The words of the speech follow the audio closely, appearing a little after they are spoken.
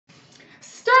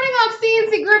off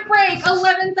CNC group break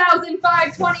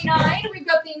 11,529. We've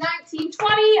got the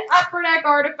 1920 Upper Deck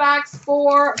Artifacts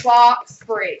 4-box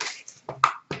break.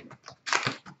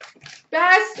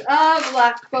 Best of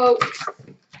luck, folks.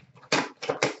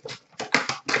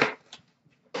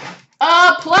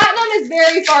 Platinum is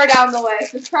very far down the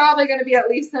list. It's probably going to be at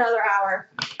least another hour.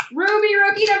 Ruby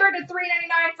rookie number to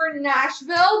 399 for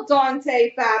Nashville,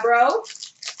 Dante Fabro.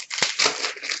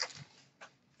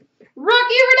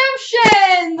 Rookie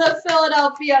redemption, the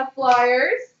Philadelphia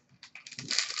Flyers.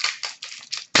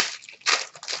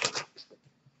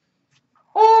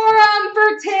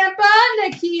 For Tampa,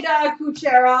 Nikita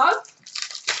Kucherov.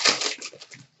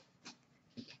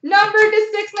 Number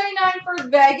to 699 for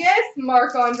Vegas,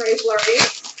 Marc-Andre Fleury.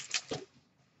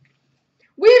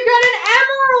 We've got an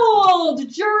emerald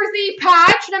jersey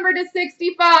patch, number to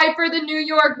 65 for the New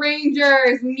York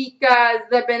Rangers, Mika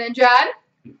Zibanejad.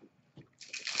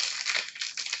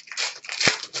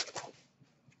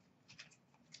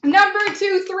 Number to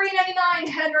 399,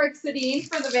 Henrik Sedin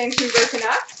for the Vancouver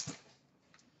Canucks.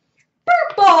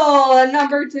 Purple,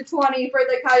 number to 20 for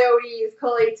the Coyotes,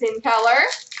 Clayton Keller.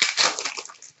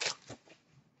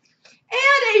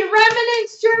 And a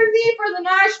remnants jersey for the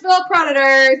Nashville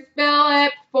Predators,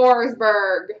 Philip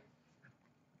Forsberg.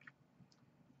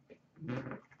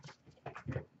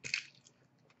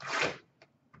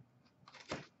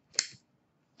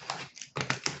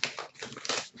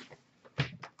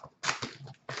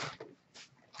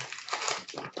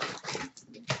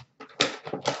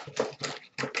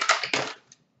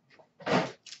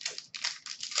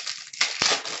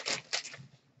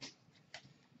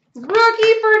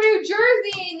 Rookie for New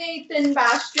Jersey, Nathan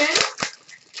Bastian.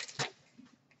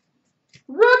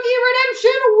 Rookie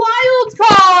redemption wild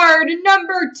card,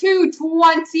 number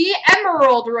 220,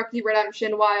 Emerald rookie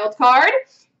redemption wild card.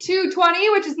 220,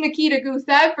 which is Nikita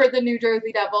Gusev for the New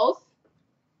Jersey Devils.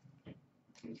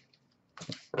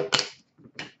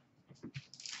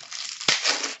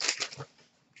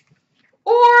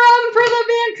 For the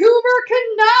Vancouver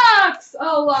Canucks,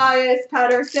 Elias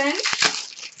Pettersson.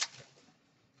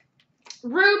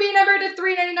 Ruby number to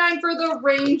 399 for the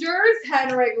Rangers,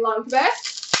 Henrik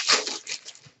Lundqvist.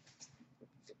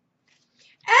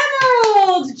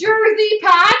 Emerald jersey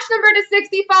patch, number to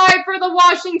 65 for the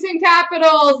Washington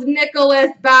Capitals,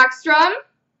 Nicholas Backstrom.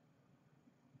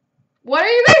 What are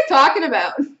you guys talking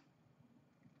about?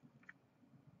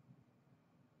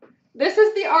 This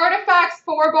is the Artifacts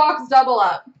 4-box double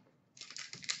up.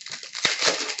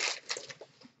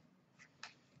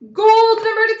 Gold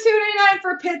number to 299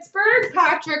 for Pittsburgh,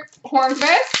 Patrick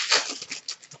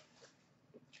Hornqvist.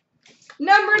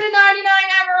 Number to 99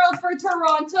 Emerald for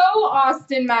Toronto,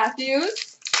 Austin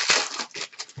Matthews.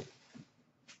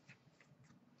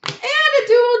 And a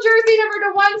dual jersey number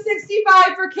to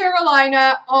 165 for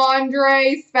Carolina,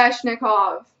 Andrei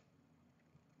Svechnikov.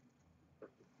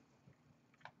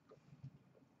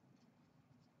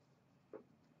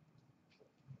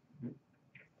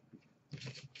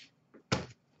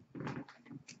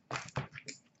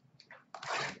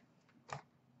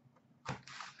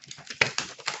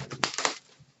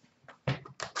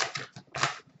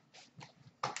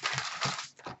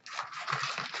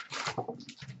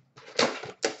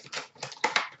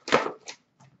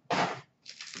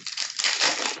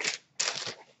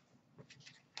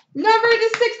 Number to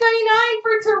 699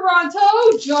 for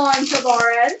Toronto, John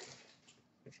Tavares.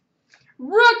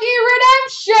 Rookie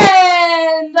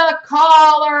redemption, the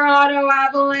Colorado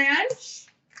Avalanche.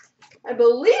 I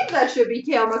believe that should be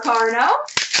Cale Makar now.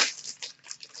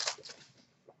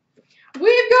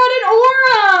 We've got an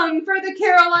Aurum for the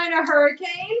Carolina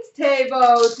Hurricanes,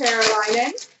 Teuvo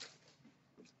Teravainen.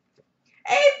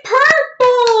 A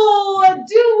purple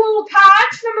dual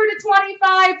patch, number to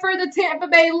 25 for the Tampa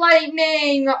Bay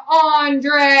Lightning,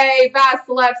 Andrei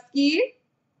Vasilevsky.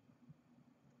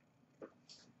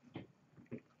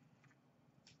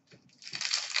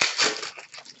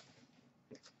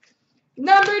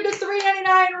 Number to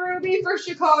 399 Ruby for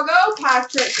Chicago,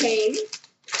 Patrick Kane.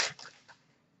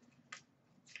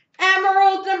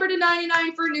 Emerald number to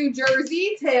 99 for New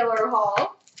Jersey, Taylor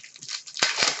Hall.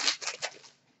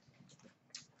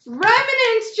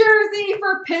 Remnants jersey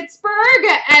for Pittsburgh,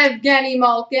 Evgeny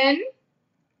Malkin.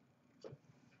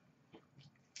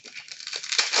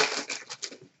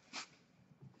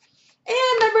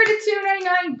 And number to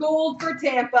 299 gold for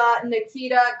Tampa,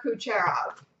 Nikita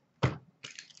Kucherov.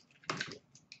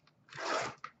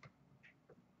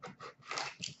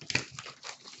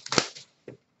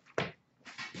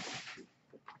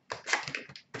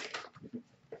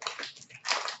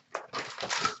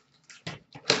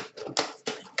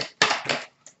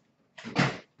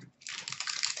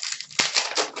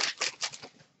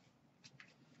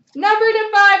 Number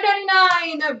to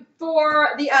 599 for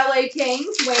the LA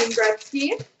Kings, Wayne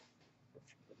Gretzky.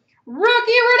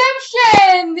 Rookie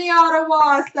redemption, the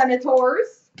Ottawa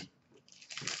Senators.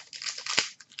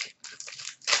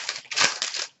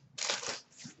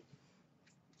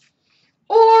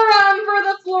 Or for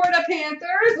the Florida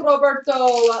Panthers, Roberto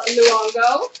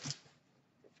Luongo.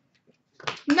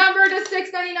 Number to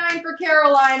 699 for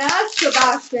Carolina,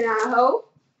 Sebastian Aho.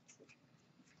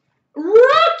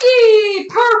 Rookie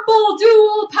purple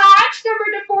dual patch, number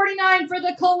to 49 for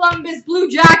the Columbus Blue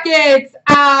Jackets,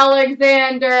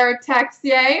 Alexander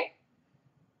Texier.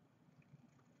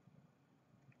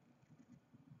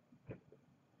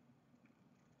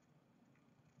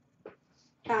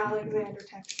 Alexander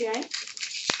Texier.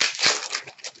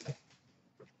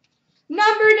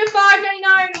 Number to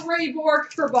 599, Ray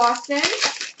Bourque for Boston.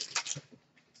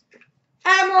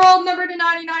 Emerald, number to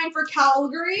 99 for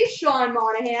Calgary, Sean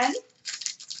Monahan.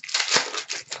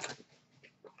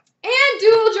 And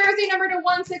dual jersey, number to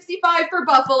 165 for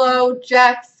Buffalo,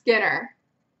 Jeff Skinner.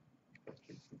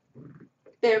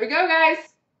 There we go, guys.